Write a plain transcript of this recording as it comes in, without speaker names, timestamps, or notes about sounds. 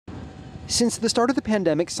Since the start of the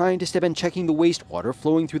pandemic, scientists have been checking the wastewater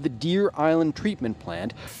flowing through the Deer Island treatment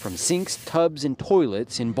plant from sinks, tubs, and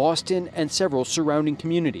toilets in Boston and several surrounding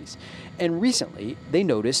communities. And recently, they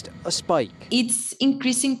noticed a spike. It's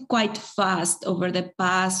increasing quite fast over the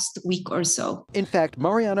past week or so. In fact,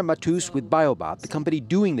 Mariana Matus with Biobot, the company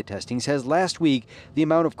doing the testing, says last week the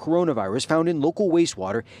amount of coronavirus found in local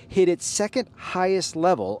wastewater hit its second highest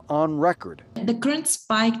level on record. The current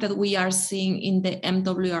spike that we are seeing in the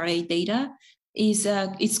MWRA data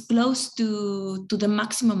is close to the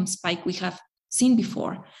maximum spike we have seen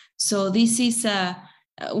before. So this is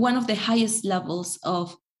one of the highest levels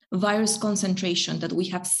of virus concentration that we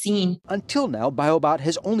have seen. Until now, Biobot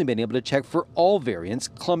has only been able to check for all variants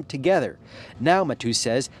clumped together. Now, Matus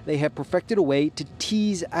says they have perfected a way to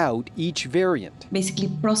tease out each variant. Basically,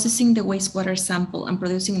 processing the wastewater sample and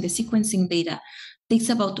producing the sequencing data takes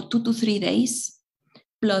about 2 to 3 days,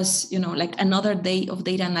 plus, like another day of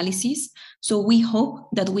data analysis. So we hope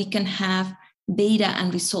that we can have data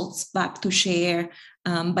and results back to share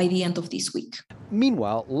by the end of this week.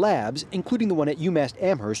 Meanwhile, labs, including the one at UMass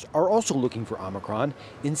Amherst, are also looking for Omicron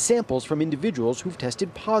in samples from individuals who've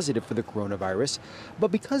tested positive for the coronavirus.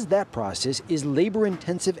 But because that process is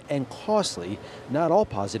labor-intensive and costly, not all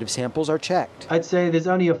positive samples are checked. I'd say there's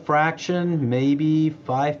only a fraction, maybe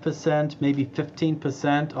 5%, maybe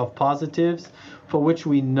 15% of positives for which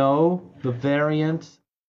we know the variant.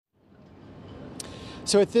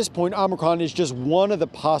 So at this point, Omicron is just one of the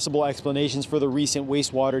possible explanations for the recent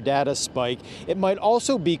wastewater data spike. It might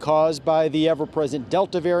also be caused by the ever-present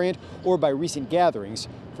Delta variant or by recent gatherings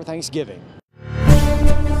for Thanksgiving.